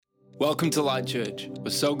Welcome to Light Church. We're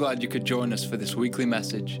so glad you could join us for this weekly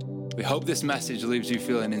message. We hope this message leaves you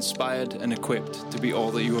feeling inspired and equipped to be all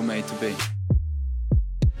that you were made to be.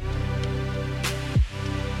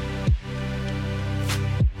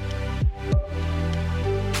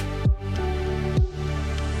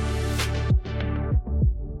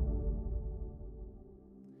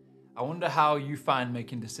 I wonder how you find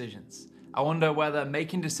making decisions. I wonder whether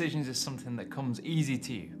making decisions is something that comes easy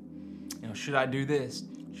to you. Should I do this?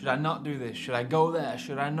 Should I not do this? Should I go there?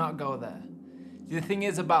 Should I not go there? See, the thing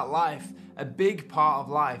is about life, a big part of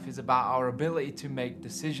life is about our ability to make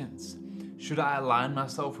decisions. Should I align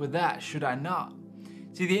myself with that? Should I not?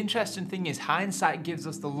 See, the interesting thing is hindsight gives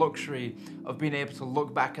us the luxury of being able to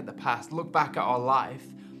look back at the past, look back at our life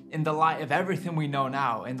in the light of everything we know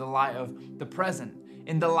now, in the light of the present,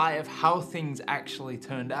 in the light of how things actually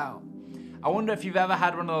turned out. I wonder if you've ever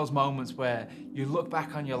had one of those moments where you look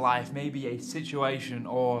back on your life, maybe a situation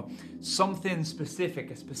or something specific,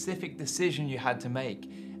 a specific decision you had to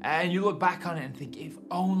make, and you look back on it and think, if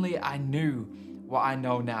only I knew what I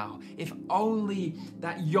know now. If only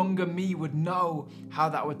that younger me would know how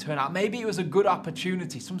that would turn out. Maybe it was a good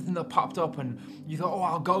opportunity, something that popped up and you thought,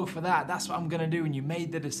 I'll go for that. That's what I'm going to do. And you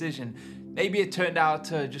made the decision. Maybe it turned out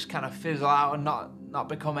to just kind of fizzle out and not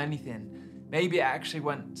become anything. Maybe it actually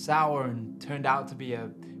went sour and turned out to be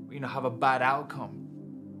have a bad outcome.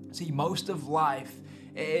 See, most of life,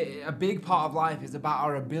 a big part of life is about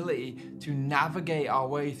our ability to navigate our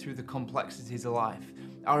way through the complexities of life,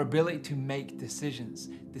 our ability to make decisions.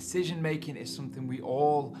 Decision making is something we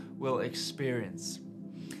all will experience.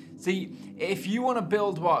 See, if you want to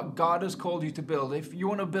build what God has called you to build, if you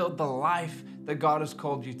want to build the life that God has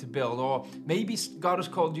called you to build, or maybe God has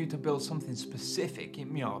called you to build something specific,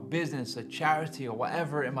 a business, a charity, or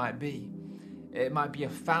whatever it might be. It might be a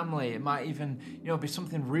family. It might even, be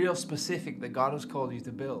something real specific that God has called you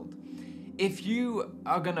to build. If you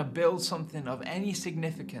are going to build something of any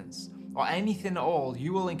significance or anything at all,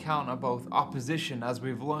 you will encounter both opposition, as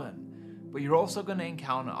we've learned, but you're also going to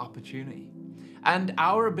encounter opportunity. And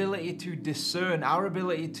our ability to discern, our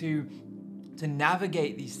ability to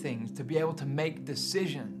navigate these things, to be able to make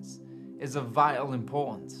decisions is of vital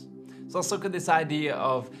importance. So let's look at this idea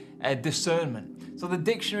of discernment. So the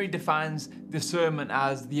dictionary defines discernment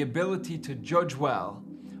as the ability to judge well,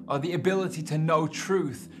 or the ability to know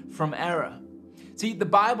truth from error. See, the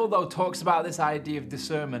Bible, though, talks about this idea of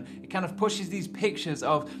discernment. It kind of pushes these pictures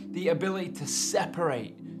of the ability to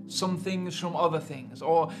separate some things from other things,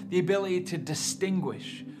 or the ability to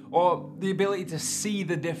distinguish, or the ability to see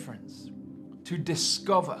the difference, to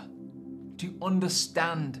discover, to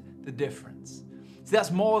understand the difference. See,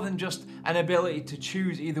 that's more than just an ability to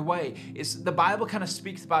choose either way. The Bible kind of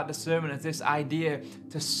speaks about discernment as this idea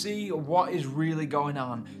to see what is really going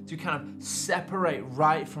on, to kind of separate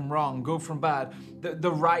right from wrong, good from bad,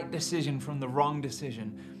 the right decision from the wrong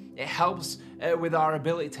decision. It helps with our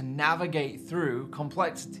ability to navigate through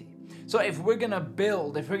complexity. So if we're going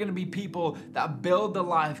to be people that build the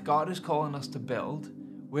life God is calling us to build,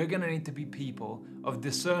 we're going to need to be people of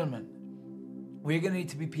discernment. We're going to need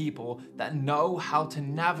to be people that know how to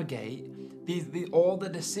navigate all the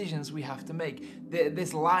decisions we have to make.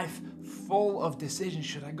 This life full of decisions.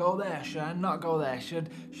 Should I go there? Should I not go there?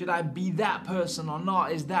 Should I be that person or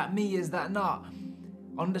not? Is that me? Is that not?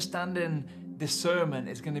 Understanding discernment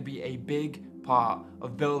is going to be a big part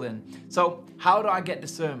of building. So how do I get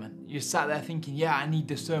discernment? You sat there thinking, I need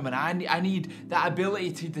discernment. I need that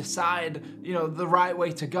ability to decide, the right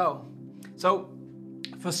way to go. So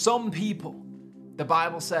for some people, the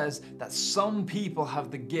Bible says that some people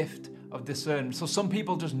have the gift of discernment. So some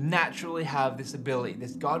people just naturally have this ability,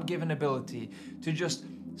 this God-given ability to just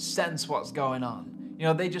sense what's going on.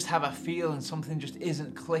 They just have a feeling something just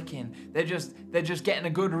isn't clicking. They're just getting a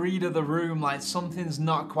good read of the room, like something's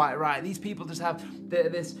not quite right. These people just have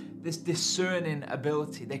this discerning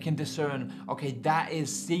ability. They can discern, okay, that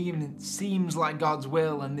seems like God's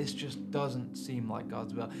will, and this just doesn't seem like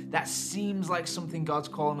God's will. That seems like something God's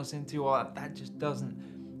calling us into, or that just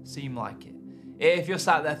doesn't seem like it. If you're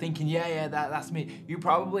sat there thinking, that's me, you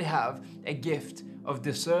probably have a gift of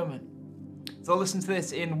discernment. So listen to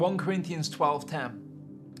this in 1 Corinthians 12:10.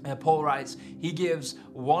 Paul writes, he gives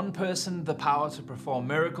one person the power to perform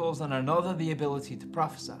miracles and another the ability to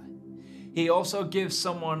prophesy. He also gives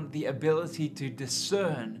someone the ability to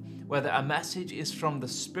discern whether a message is from the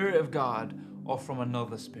Spirit of God or from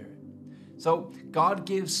another spirit. So God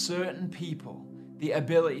gives certain people the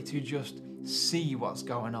ability to just see what's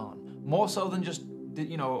going on, more so than just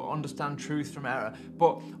understand truth from error,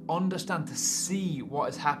 but understand to see what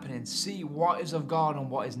is happening, see what is of God and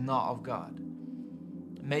what is not of God.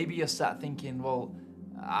 Maybe you're sat thinking, well,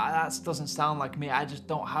 That doesn't sound like me. I just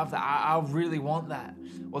don't have that. I really want that.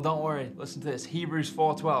 Well, don't worry. Listen to this. Hebrews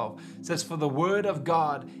 4:12 says, "For the word of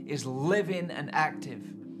God is living and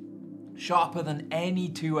active, sharper than any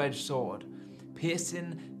two-edged sword,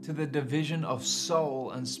 piercing to the division of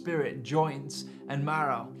soul and spirit, joints and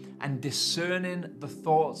marrow, and discerning the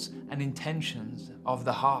thoughts and intentions of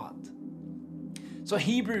the heart." So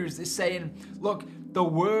Hebrews is saying, look, the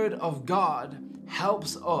word of God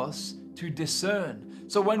helps us to discern.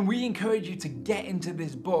 So when we encourage you to get into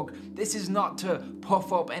this book, this is not to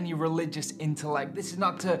puff up any religious intellect. This is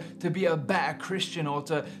not to be a better Christian or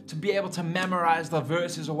to be able to memorize the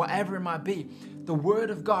verses or whatever it might be. The Word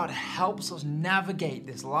of God helps us navigate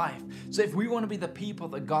this life. So if we want to be the people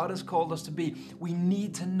that God has called us to be, we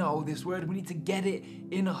need to know this Word. We need to get it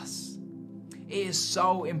in us. It is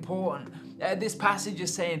so important. This passage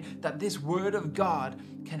is saying that this Word of God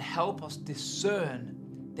can help us discern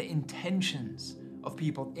the intentions of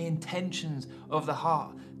people, the intentions of the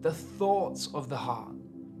heart, the thoughts of the heart.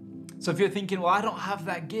 So if you're thinking, well, I don't have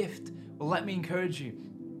that gift, well, let me encourage you.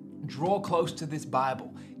 Draw close to this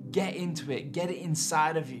Bible. Get into it. Get it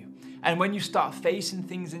inside of you. And when you start facing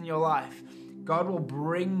things in your life, God will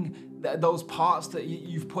bring those parts that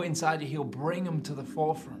you've put inside you, He'll bring them to the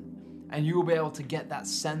forefront. And you will be able to get that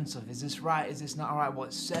sense of, is this right? Is this not right? What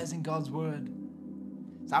it says in God's Word.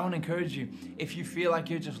 So I want to encourage you, if you feel like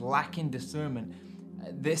you're just lacking discernment,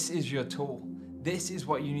 this is your tool. This is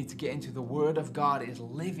what you need to get into. The Word of God is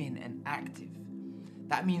living and active.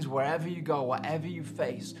 That means wherever you go, whatever you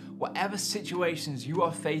face, whatever situations you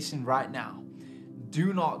are facing right now,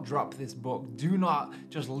 do not drop this book. Do not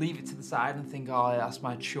just leave it to the side and think, oh, that's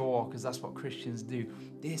my chore, because that's what Christians do.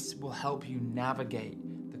 This will help you navigate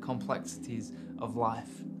the complexities of life.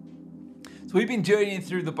 So we've been journeying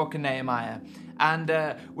through the book of Nehemiah,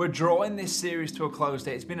 and we're drawing this series to a close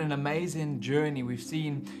today. It's been an amazing journey. We've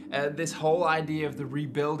seen this whole idea of the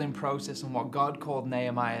rebuilding process and what God called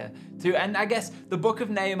Nehemiah to. And I guess the book of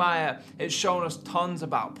Nehemiah, it's shown us tons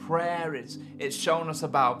about prayer. It's shown us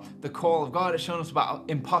about the call of God. It's shown us about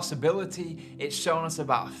impossibility. It's shown us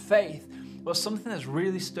about faith. But something that's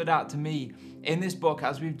really stood out to me in this book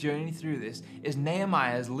as we've journeyed through this is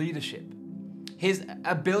Nehemiah's leadership. His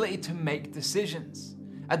ability to make decisions.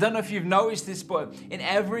 I don't know if you've noticed this, but in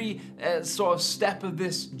every sort of step of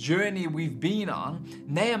this journey we've been on,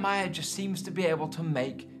 Nehemiah just seems to be able to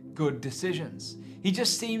make good decisions. He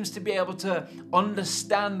just seems to be able to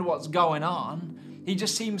understand what's going on. He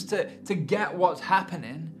just seems to get what's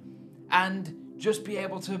happening and just be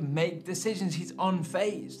able to make decisions. He's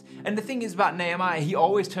unfazed. And the thing is about Nehemiah, he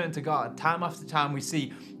always turned to God. Time after time we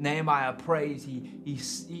see Nehemiah praise. He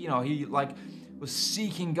was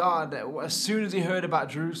seeking God. As soon as he heard about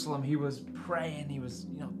Jerusalem, he was praying. He was,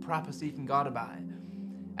 proper seeking God about it.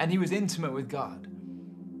 And he was intimate with God.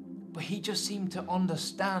 But he just seemed to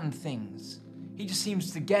understand things. He just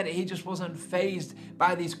seems to get it. He just wasn't fazed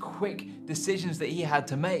by these quick decisions that he had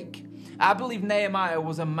to make. I believe Nehemiah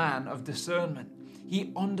was a man of discernment.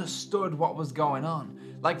 He understood what was going on.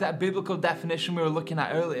 Like that biblical definition we were looking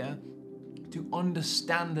at earlier, to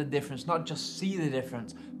understand the difference, not just see the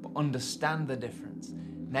difference, but understand the difference.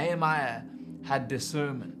 Nehemiah had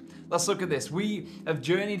discernment. Let's look at this. We have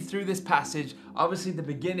journeyed through this passage. Obviously, the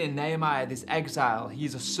beginning, Nehemiah, this exile,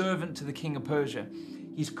 he's a servant to the king of Persia.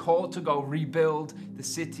 He's called to go rebuild the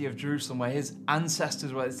city of Jerusalem where his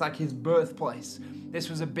ancestors were. It's like his birthplace. This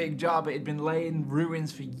was a big job. It had been laying in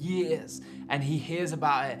ruins for years. And he hears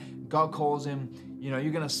about it. God calls him, you're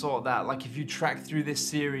going to sort that. Like if you track through this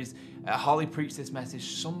series, Holly preached this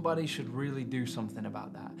message. Somebody should really do something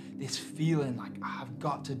about that. This feeling like, I've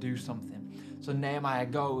got to do something. So Nehemiah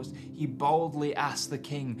goes, he boldly asks the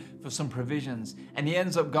king for some provisions, and he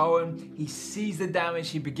ends up going, he sees the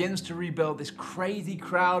damage, he begins to rebuild. This crazy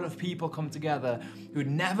crowd of people come together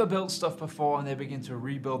who'd never built stuff before, and they begin to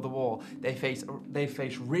rebuild the wall. They face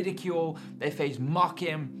ridicule, they face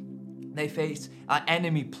mocking, they face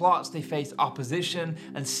enemy plots, they face opposition,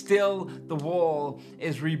 and still the wall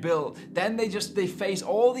is rebuilt. Then they face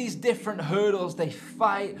all these different hurdles. They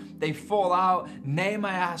fight, they fall out.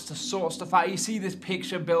 Nehemiah has to sort stuff out. You see this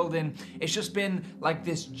picture building. It's just been like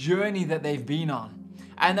this journey that they've been on.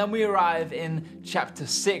 And then we arrive in chapter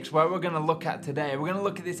 6, where we're going to look at today. We're going to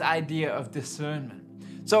look at this idea of discernment.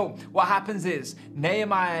 So what happens is,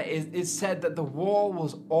 Nehemiah is said that the wall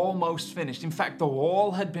was almost finished. In fact, the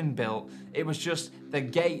wall had been built. It was just the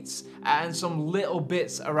gates and some little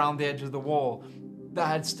bits around the edge of the wall that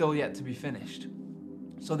had still yet to be finished.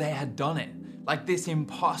 So they had done it. Like this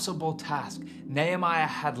impossible task. Nehemiah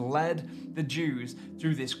had led the Jews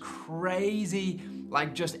through this crazy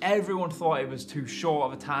Like just everyone thought it was too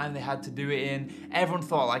short of a time they had to do it in. Everyone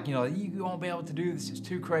thought like, you won't be able to do this, it's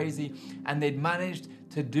too crazy. And they'd managed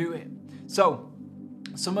to do it. So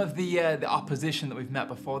some of the opposition that we've met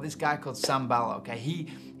before, this guy called Sanballat, okay,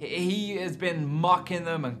 he has been mocking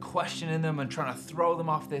them and questioning them and trying to throw them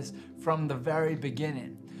off this from the very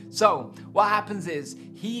beginning. So what happens is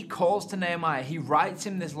he calls to Nehemiah, he writes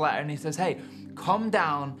him this letter and he says, hey, come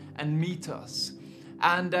down and meet us.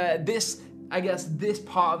 And this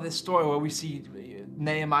part of this story where we see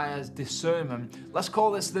Nehemiah's discernment, let's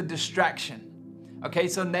call this the distraction. Okay,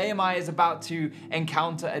 so Nehemiah is about to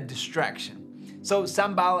encounter a distraction. So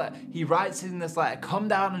Sanballat, he writes in this letter, come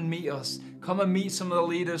down and meet us. Come and meet some of the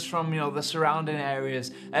leaders from the surrounding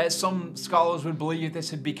areas. Some scholars would believe this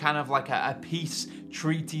would be kind of like a peace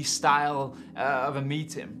treaty style of a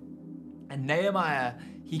meeting. And Nehemiah,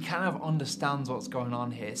 he kind of understands what's going on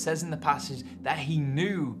here. It says in the passage that he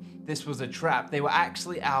knew this was a trap. They were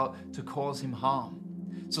actually out to cause him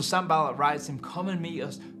harm. So Sanballat writes him, come and meet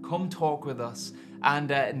us, come talk with us. And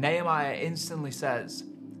Nehemiah instantly says,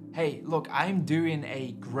 hey, look, I'm doing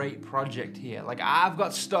a great project here. Like, I've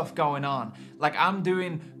got stuff going on. Like, I'm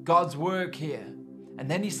doing God's work here.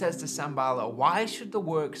 And then he says to Sanballat, why should the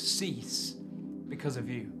work cease because of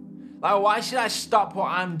you? Like, why should I stop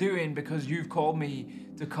what I'm doing because you've called me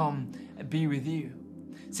to come and be with you?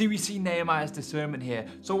 See, we see Nehemiah's discernment here.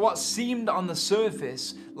 So what seemed on the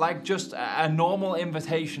surface like just a normal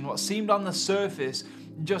invitation, what seemed on the surface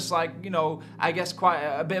just like, I guess quite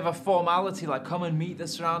a bit of a formality, like come and meet the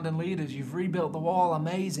surrounding leaders. You've rebuilt the wall,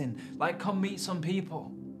 amazing. Like come meet some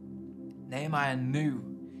people. Nehemiah knew.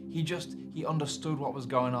 He understood what was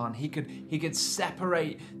going on. He could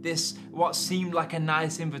separate this, what seemed like a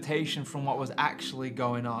nice invitation from what was actually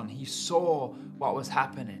going on. He saw what was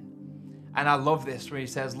happening. And I love this where he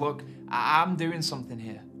says, look, I'm doing something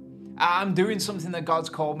here. I'm doing something that God's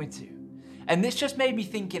called me to. And this just made me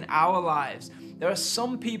think in our lives, there are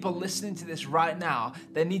some people listening to this right now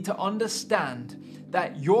that need to understand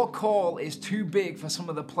that your call is too big for some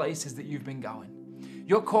of the places that you've been going.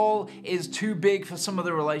 Your call is too big for some of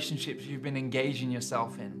the relationships you've been engaging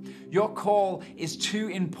yourself in. Your call is too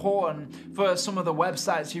important for some of the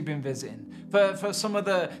websites you've been visiting, for some of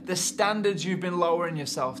the standards you've been lowering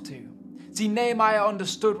yourself to. See, Nehemiah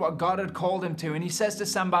understood what God had called him to, and he says to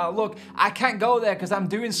Sanballat, look, I can't go there because I'm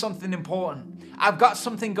doing something important. I've got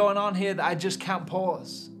something going on here that I just can't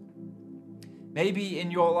pause. Maybe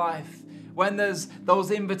in your life, when there's those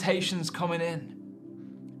invitations coming in,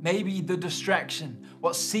 maybe the distraction,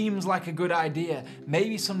 what seems like a good idea,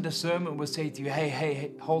 maybe some discernment will say to you,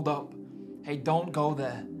 hey, hold up. Hey, don't go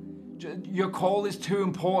there. Your call is too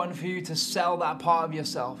important for you to sell that part of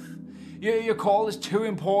yourself. Your call is too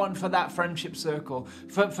important for that friendship circle,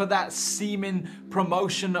 for that seeming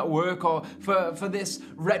promotion at work, or for this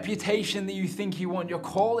reputation that you think you want. Your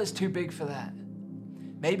call is too big for that.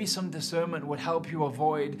 Maybe some discernment would help you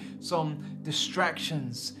avoid some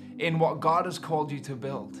distractions in what God has called you to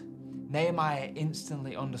build. Nehemiah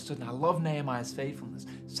instantly understood, and I love Nehemiah's faithfulness.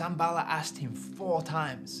 Sanballat asked him 4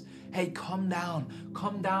 times, hey, come down,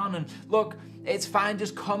 and look, it's fine,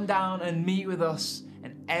 just come down and meet with us.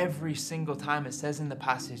 And every single time it says in the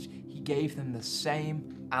passage, he gave them the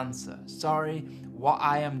same answer. Sorry, what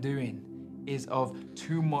I am doing is of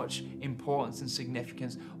too much importance and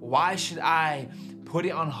significance. Why should I put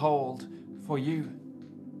it on hold for you?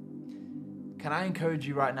 Can I encourage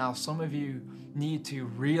you right now? Some of you need to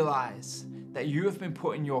realize that you have been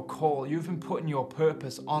putting your call, you've been putting your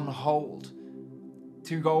purpose on hold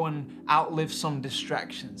to go and outlive some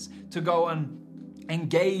distractions, to go and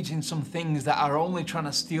engage in some things that are only trying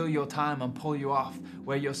to steal your time and pull you off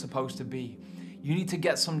where you're supposed to be. You need to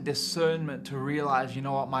get some discernment to realize, you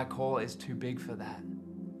know what, my call is too big for that.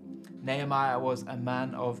 Nehemiah was a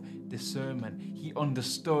man of discernment. He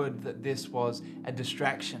understood that this was a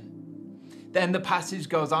distraction. Then the passage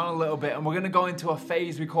goes on a little bit, and we're going to go into a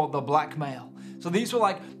phase we call the blackmail. So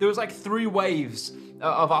there was 3 waves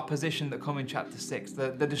of opposition that come in chapter 6.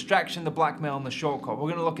 The distraction, the blackmail, and the shortcut. We're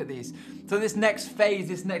going to look at these. So this next phase,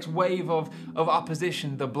 this next wave of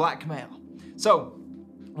opposition, the blackmail. So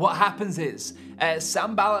what happens is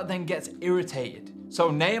Sanballat then gets irritated. So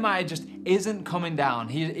Nehemiah just isn't coming down.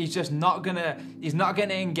 He's just not gonna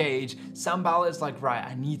engage. Sanballat's like, right,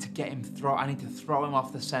 I need to throw him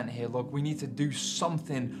off the scent here. Look, we need to do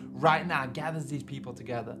something right now. Gathers these people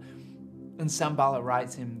together. And Sanballat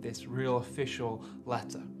writes him this real official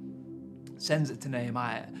letter, sends it to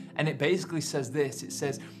Nehemiah, and it basically says this. It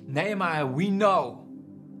says, Nehemiah, we know,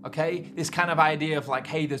 okay, this kind of idea of like,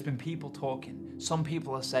 hey, there's been people talking. Some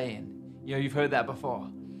people are saying, you've heard that before.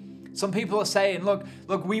 Some people are saying, look,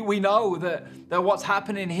 we know that what's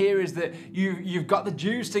happening here is that you've got the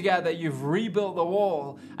Jews together, you've rebuilt the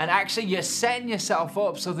wall, and actually you're setting yourself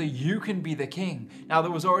up so that you can be the king. Now,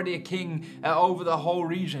 there was already a king over the whole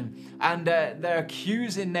region, and they're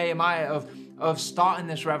accusing Nehemiah of starting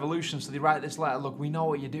this revolution. So they write this letter, look, we know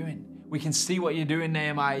what you're doing. We can see what you're doing,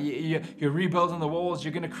 Nehemiah. You're rebuilding the walls.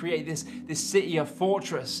 You're going to create this city, a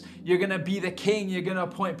fortress. You're going to be the king. You're going to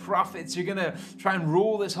appoint prophets. You're going to try and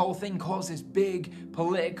rule this whole thing, cause this big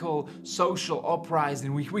political, social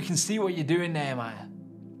uprising. We can see what you're doing, Nehemiah.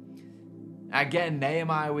 Again,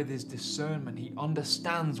 Nehemiah with his discernment, he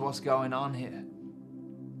understands what's going on here.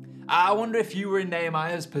 I wonder if you were in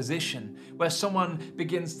Nehemiah's position where someone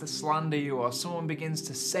begins to slander you or someone begins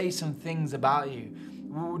to say some things about you.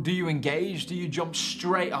 Do you engage? Do you jump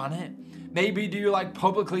straight on it? Maybe do you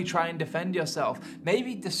publicly try and defend yourself?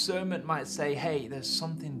 Maybe discernment might say, hey, there's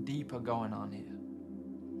something deeper going on here.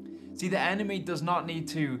 See, the enemy does not need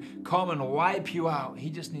to come and wipe you out. He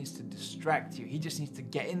just needs to distract you. He just needs to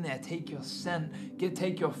get in there, take your scent,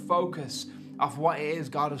 take your focus off what it is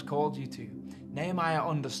God has called you to. Nehemiah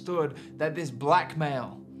understood that this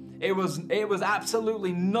blackmail, it was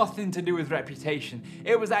absolutely nothing to do with reputation.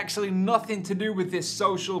 It was actually nothing to do with this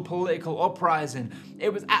social political uprising.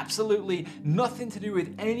 It was absolutely nothing to do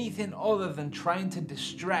with anything other than trying to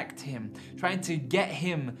distract him, trying to get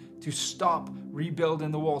him to stop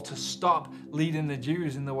rebuilding the wall, to stop leading the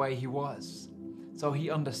Jews in the way he was. So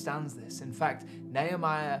he understands this. In fact,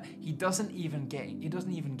 Nehemiah, he doesn't even get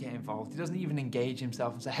involved. He doesn't even engage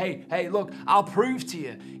himself and say, hey, look, I'll prove to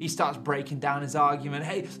you. He starts breaking down his argument.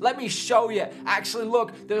 Hey, let me show you. Actually,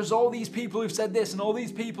 look, there's all these people who've said this and all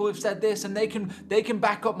these people who've said this, and they can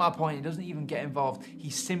back up my point. He doesn't even get involved.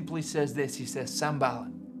 He simply says this. He says,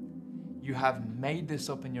 Sanballat, you have made this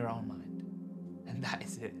up in your own mind. And that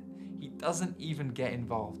is it. He doesn't even get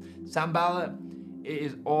involved. Sanballat, it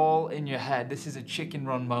is all in your head. This is a chicken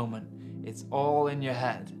run moment. It's all in your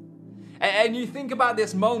head. And you think about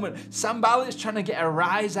this moment, Sanballat is trying to get a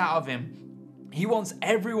rise out of him. He wants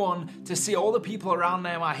everyone to see, all the people around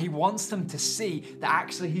Nehemiah, he wants them to see that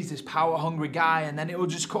actually he's this power-hungry guy, and then it will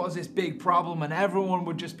just cause this big problem, and everyone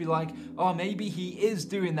would just be like, oh, maybe he is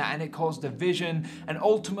doing that, and it caused division, and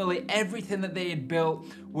ultimately everything that they had built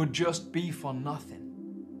would just be for nothing.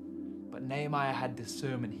 But Nehemiah had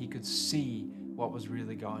discernment. He could see what was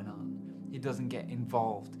really going on. He doesn't get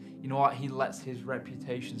involved. You know what? He lets his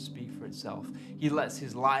reputation speak for itself. He lets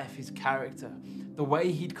his life, his character, the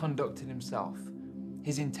way he'd conducted himself,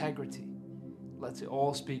 his integrity, lets it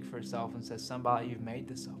all speak for itself and says, Sanballat, you've made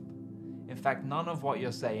this up. In fact, none of what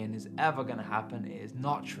you're saying is ever going to happen. It is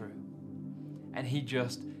not true. And he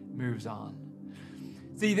just moves on.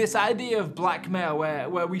 See, this idea of blackmail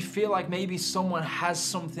where we feel like maybe someone has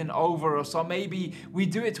something over us, or maybe we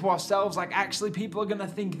do it to ourselves, like actually people are going to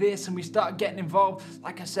think this, and we start getting involved.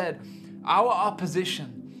 Like I said, our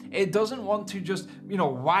opposition, it doesn't want to just,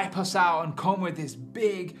 wipe us out and come with this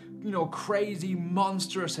big, crazy,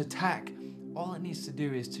 monstrous attack. All it needs to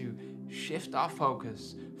do is to shift our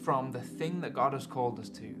focus from the thing that God has called us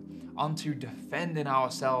to onto defending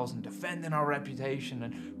ourselves and defending our reputation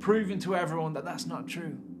and proving to everyone that that's not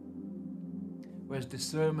true. Whereas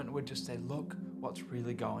discernment would just say, look what's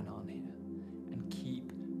really going on here, and keep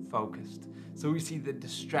focused. So we see the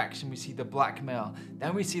distraction, we see the blackmail,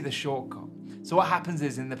 then we see the shortcut. So what happens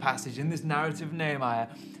is, in the passage, in this narrative of Nehemiah,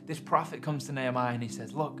 this prophet comes to Nehemiah and he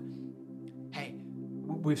says, look, hey,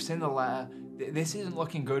 we've seen the letter. This isn't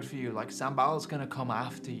looking good for you. Like, Sanballat's going to come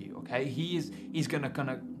after you, okay? He's going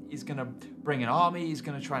to bring an army. He's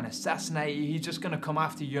going to try and assassinate you. He's just going to come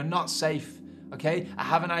after you. You're not safe, okay? I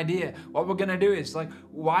have an idea. What we're going to do is,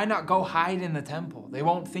 why not go hide in the temple? They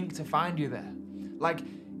won't think to find you there.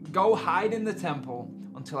 Go hide in the temple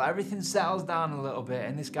until everything settles down a little bit.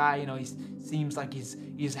 And this guy, he seems like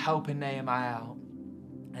he's helping Nehemiah out.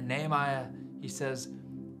 And Nehemiah, he says,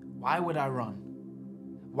 why would I run?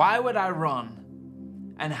 Why would I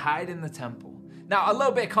run and hide in the temple? Now, a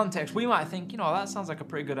little bit of context, we might think, that sounds like a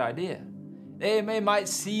pretty good idea. It might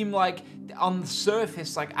seem like on the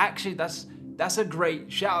surface, actually that's a great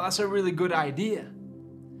shout. That's a really good idea.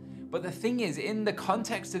 But the thing is, in the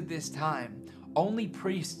context of this time, only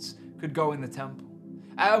priests could go in the temple.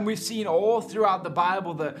 And we've seen all throughout the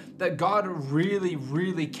Bible that God really,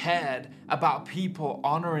 really cared about people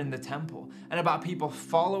honoring the temple and about people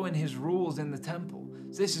following his rules in the temple.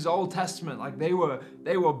 So this is Old Testament, they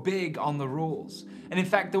were big on the rules. And in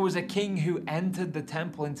fact, there was a king who entered the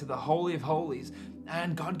temple into the Holy of Holies,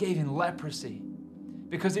 and God gave him leprosy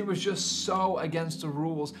because it was just so against the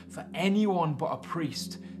rules for anyone but a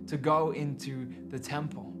priest to go into the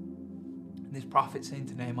temple. This prophet saying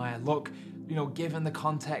to Nehemiah, look, given the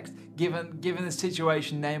context, given the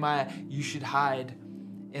situation, Nehemiah, you should hide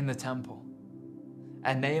in the temple.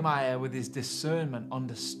 And Nehemiah, with his discernment,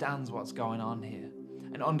 understands what's going on here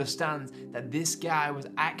and understands that this guy was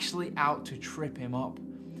actually out to trip him up.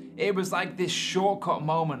 It was like this shortcut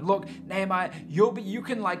moment. Look, Nehemiah, you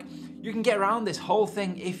can get around this whole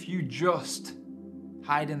thing if you just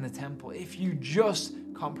hide in the temple, if you just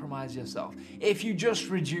compromise yourself, if you just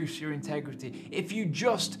reduce your integrity, if you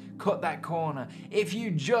just cut that corner, if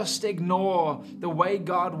you just ignore the way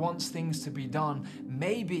God wants things to be done,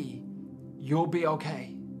 maybe you'll be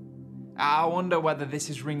okay. I wonder whether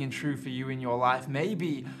this is ringing true for you in your life.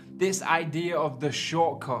 Maybe this idea of the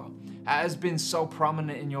shortcut has been so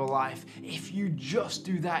prominent in your life. If you just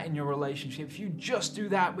do that in your relationship, if you just do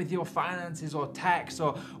that with your finances or tax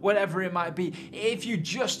or whatever it might be, if you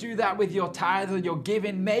just do that with your tithe or your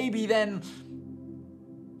giving, maybe then,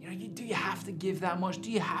 do you have to give that much? Do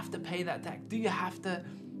you have to pay that tax? Do you have to?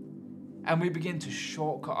 And we begin to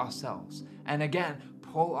shortcut ourselves. And again,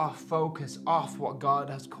 pull our focus off what God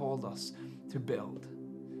has called us to build.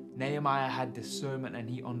 Nehemiah had discernment and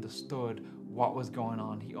he understood what was going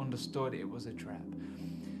on. He understood it was a trap.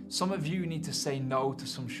 Some of you need to say no to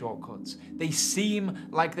some shortcuts. They seem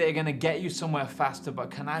like they're going to get you somewhere faster,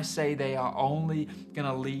 but can I say they are only going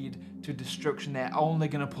to lead to destruction? They're only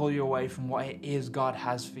going to pull you away from what it is God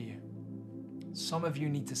has for you. Some of you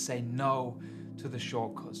need to say no to the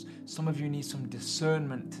shortcuts. Some of you need some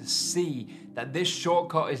discernment to see that this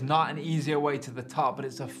shortcut is not an easier way to the top, but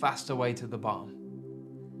it's a faster way to the bottom.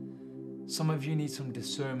 Some of you need some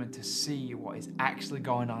discernment to see what is actually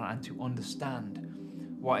going on and to understand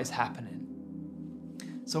what is happening.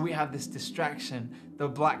 So we have this distraction, the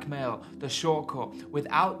blackmail, the shortcut.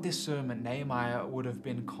 Without discernment, Nehemiah would have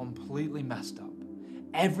been completely messed up.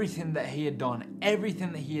 Everything that he had done,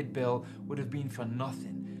 everything that he had built would have been for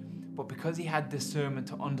nothing. But because he had discernment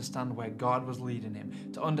to understand where God was leading him,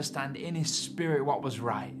 to understand in his spirit what was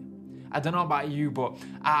right. I don't know about you, but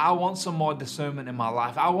I want some more discernment in my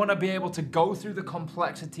life. I want to be able to go through the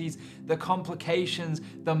complexities, the complications,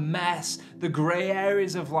 the mess, the gray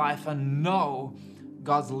areas of life and know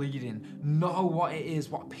God's leading. Know what it is,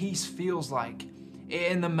 what peace feels like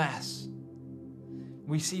in the mess.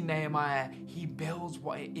 We see Nehemiah, he builds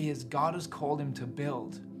what it is God has called him to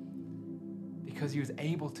build because he was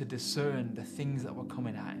able to discern the things that were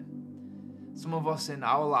coming at him. Some of us in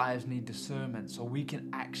our lives need discernment so we can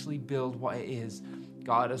actually build what it is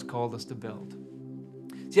God has called us to build.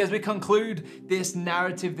 See, as we conclude this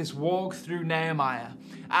narrative, this walk through Nehemiah,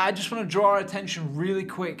 I just want to draw our attention really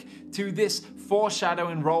quick to this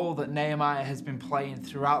foreshadowing role that Nehemiah has been playing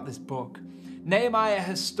throughout this book. Nehemiah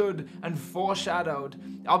has stood and foreshadowed.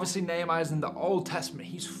 Obviously, Nehemiah is in the Old Testament.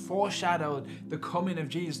 He's foreshadowed the coming of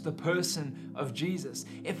Jesus, the person of Jesus.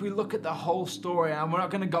 If we look at the whole story, and we're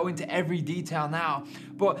not going to go into every detail now,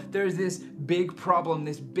 but there's this big problem,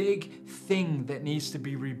 this big thing that needs to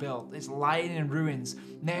be rebuilt. It's lying in ruins.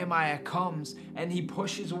 Nehemiah comes and he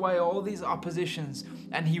pushes away all these oppositions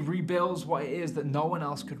and he rebuilds what it is that no one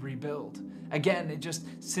else could rebuild. Again, it just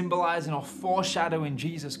symbolizing or foreshadowing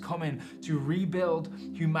Jesus coming to rebuild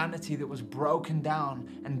humanity that was broken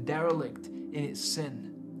down and derelict in its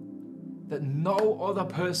sin, that no other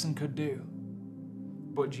person could do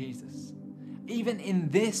but Jesus. Even in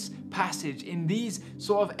this passage, in these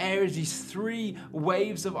sort of areas, these three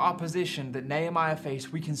waves of opposition that Nehemiah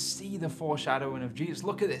faced, we can see the foreshadowing of Jesus.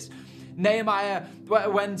 Look at this. Nehemiah,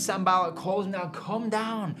 when Sanballat calls him down, come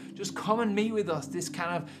down, just come and meet with us. This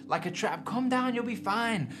kind of like a trap. Come down, you'll be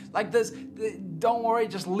fine. Don't worry,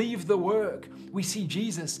 just leave the work. We see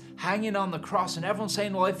Jesus hanging on the cross and everyone's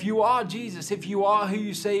saying, well, if you are Jesus, if you are who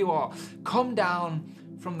you say you are, come down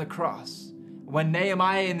from the cross. When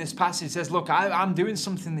Nehemiah in this passage says, look, I'm doing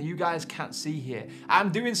something that you guys can't see here. I'm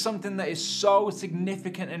doing something that is so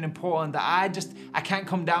significant and important that I can't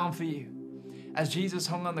come down for you. As Jesus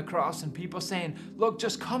hung on the cross and people saying, look,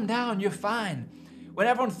 just come down, you're fine. When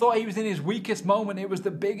everyone thought he was in his weakest moment, it was the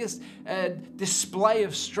biggest display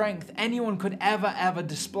of strength anyone could ever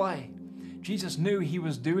display. Jesus knew he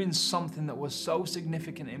was doing something that was so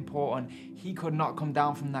significant and important, he could not come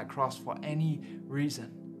down from that cross for any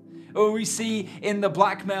reason. Or we see in the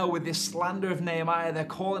blackmail with this slander of Nehemiah, they're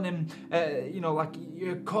calling him, like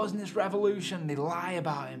you're causing this revolution. They lie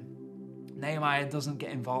about him. Nehemiah doesn't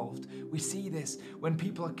get involved. We see this when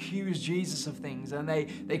people accuse Jesus of things and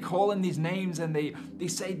they call him these names and they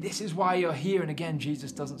say, this is why you're here. And again,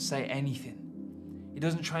 Jesus doesn't say anything. He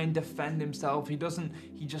doesn't try and defend himself. He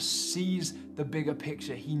just sees the bigger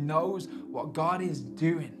picture. He knows what God is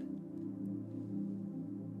doing.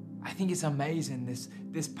 I think think it's amazing,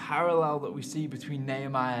 this parallel that we see between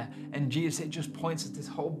Nehemiah and Jesus. It just points us, this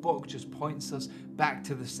whole book just points us back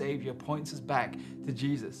to the Savior, points us back to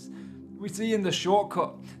Jesus. We see in the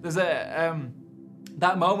shortcut, there's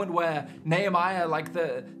that moment where Nehemiah, like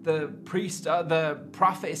the priest, the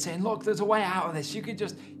prophet is saying, look, there's a way out of this. You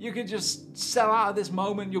could just sell out of this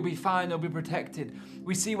moment. You'll be fine. You'll be protected.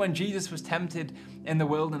 We see when Jesus was tempted in the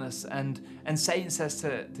wilderness and Satan says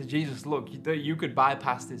to Jesus, look, you could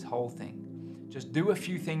bypass this whole thing. Just do a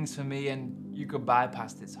few things for me and you could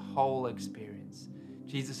bypass this whole experience.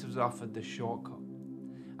 Jesus was offered the shortcut.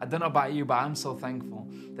 I don't know about you, but I'm so thankful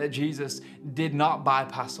that Jesus did not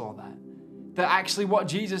bypass all that. That actually what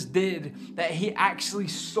Jesus did, that he actually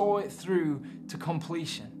saw it through to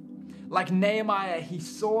completion. Like Nehemiah, he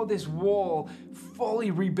saw this wall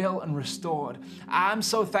fully rebuilt and restored. I'm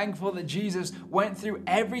so thankful that Jesus went through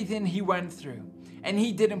everything he went through. And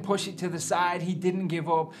he didn't push it to the side, he didn't give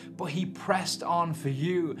up, but he pressed on for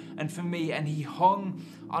you and for me, and he hung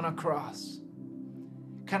on a cross.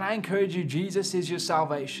 Can I encourage you, Jesus is your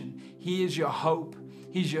salvation. He is your hope.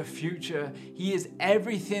 He's your future. He is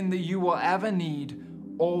everything that you will ever need,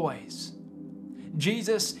 always.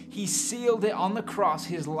 Jesus, he sealed it on the cross,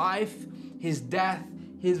 his life, his death,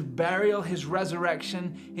 his burial, his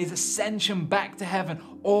resurrection, his ascension back to heaven.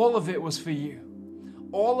 All of it was for you.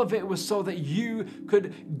 All of it was so that you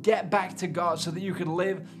could get back to God, so that you could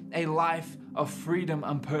live a life of freedom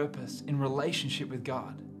and purpose in relationship with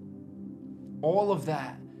God. All of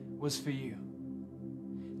that was for you.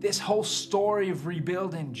 This whole story of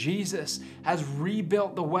rebuilding, Jesus has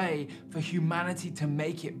rebuilt the way for humanity to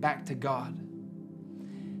make it back to God.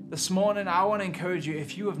 This morning, I want to encourage you,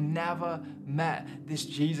 if you have never met this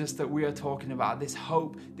Jesus that we are talking about, this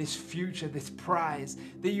hope, this future, this prize,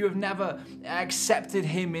 that you have never accepted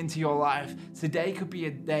him into your life, today could be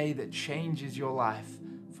a day that changes your life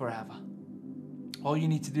forever. All you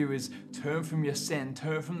need to do is turn from your sin,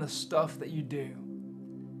 turn from the stuff that you do,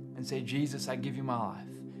 and say, Jesus, I give you my life.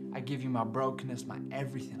 I give you my brokenness, my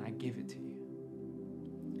everything. I give it to you.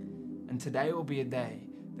 And today will be a day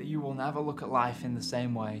that you will never look at life in the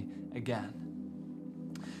same way again.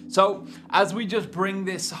 So as we just bring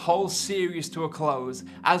this whole series to a close,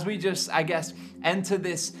 as we just, I guess, enter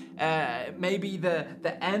this, maybe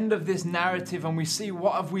the end of this narrative, and we see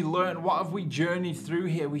what have we learned, what have we journeyed through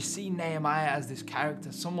here, we see Nehemiah as this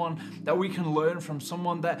character, someone that we can learn from,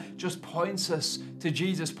 someone that just points us to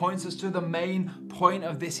Jesus, points us to the main point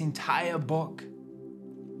of this entire book.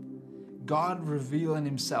 God revealing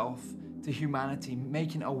himself to humanity,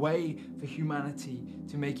 making a way for humanity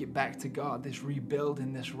to make it back to God, this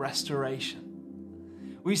rebuilding, this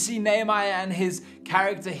restoration. We see Nehemiah and his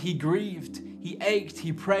character. He grieved, he ached,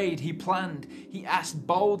 he prayed, he planned, he asked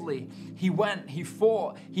boldly, he went, he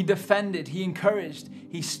fought, he defended, he encouraged,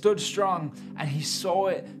 he stood strong, and he saw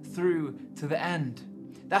it through to the end.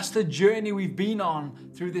 That's the journey we've been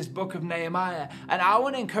on through this book of Nehemiah. And I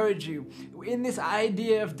want to encourage you in this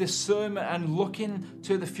idea of discernment and looking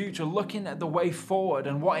to the future, looking at the way forward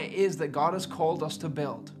and what it is that God has called us to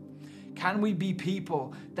build. Can we be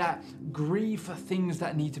people that grieve for things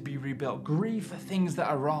that need to be rebuilt, grieve for things that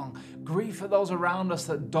are wrong, grieve for those around us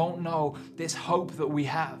that don't know this hope that we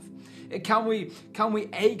have? Can we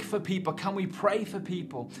ache for people? Can we pray for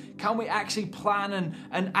people? Can we actually plan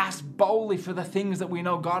and ask boldly for the things that we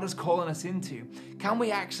know God is calling us into? Can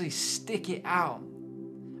we actually stick it out?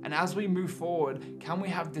 And as we move forward, can we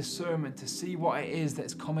have discernment to see what it is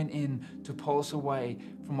that's coming in to pull us away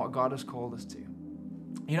from what God has called us to?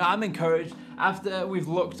 You know, I'm encouraged after we've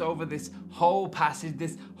looked over this whole passage,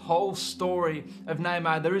 this whole story of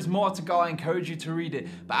Nehemiah. There is more to go. I encourage you to read it.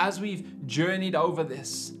 But as we've journeyed over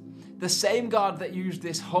this, the same God that used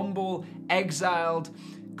this humble, exiled,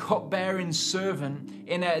 cupbearing servant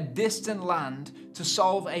in a distant land to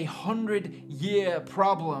solve a 100-year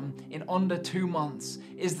problem in under 2 months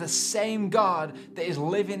is the same God that is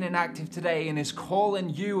living and active today and is calling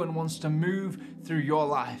you and wants to move through your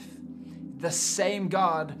life. The same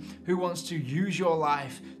God who wants to use your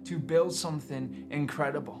life to build something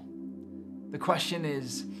incredible. The question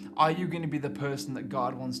is, are you going to be the person that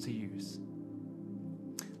God wants to use?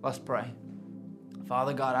 Let's pray.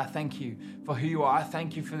 Father God, I thank you for who you are. I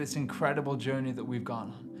thank you for this incredible journey that we've gone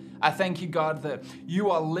on. I thank you, God, that you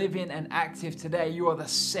are living and active today. You are the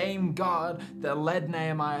same God that led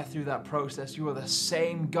Nehemiah through that process. You are the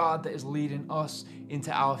same God that is leading us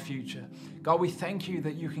into our future. God, we thank you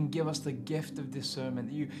that you can give us the gift of discernment.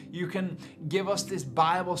 That you can give us this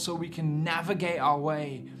Bible so we can navigate our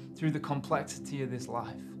way through the complexity of this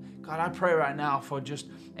life. God, I pray right now for just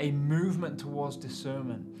a movement towards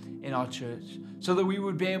discernment in our church, so that we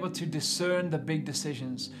would be able to discern the big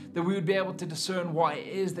decisions, that we would be able to discern what it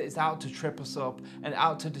is that is out to trip us up and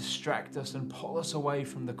out to distract us and pull us away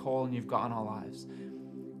from the calling you've got in our lives.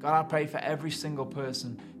 God, I pray for every single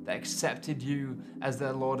person that accepted you as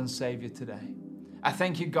their Lord and Savior today. I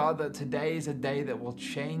thank you, God, that today is a day that will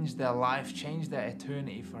change their life, change their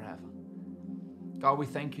eternity forever. God, we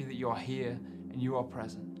thank you that you are here and you are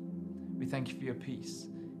present. We thank you for your peace.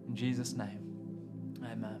 In Jesus' name,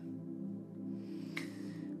 amen.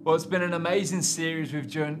 Well, it's been an amazing series. We've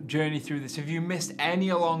journeyed through this. If you missed any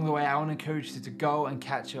along the way, I want to encourage you to go and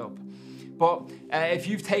catch up. But if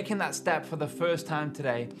you've taken that step for the first time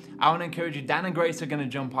today, I want to encourage you. Dan and Grace are going to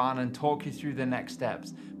jump on and talk you through the next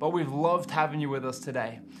steps. But we've loved having you with us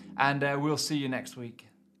today, and we'll see you next week.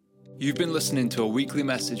 You've been listening to a weekly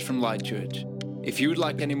message from Light Church. If you would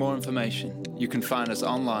like any more information, you can find us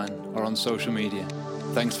online or on social media.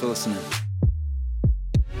 Thanks for listening.